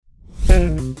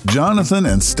Jonathan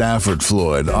and Stafford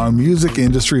Floyd are music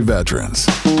industry veterans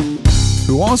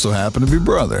who also happen to be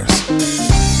brothers.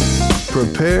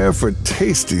 Prepare for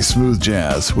tasty smooth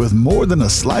jazz with more than a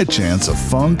slight chance of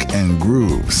funk and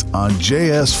grooves on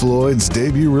J.S. Floyd's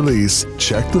debut release,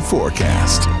 Check the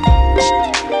Forecast.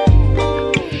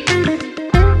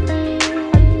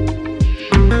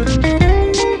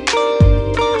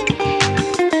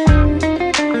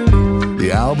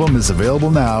 The album is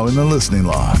available now in the listening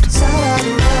loft.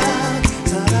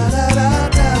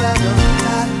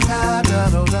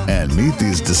 And meet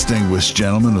these distinguished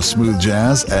gentlemen of smooth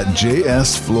jazz at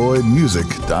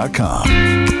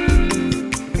jsfloydmusic.com.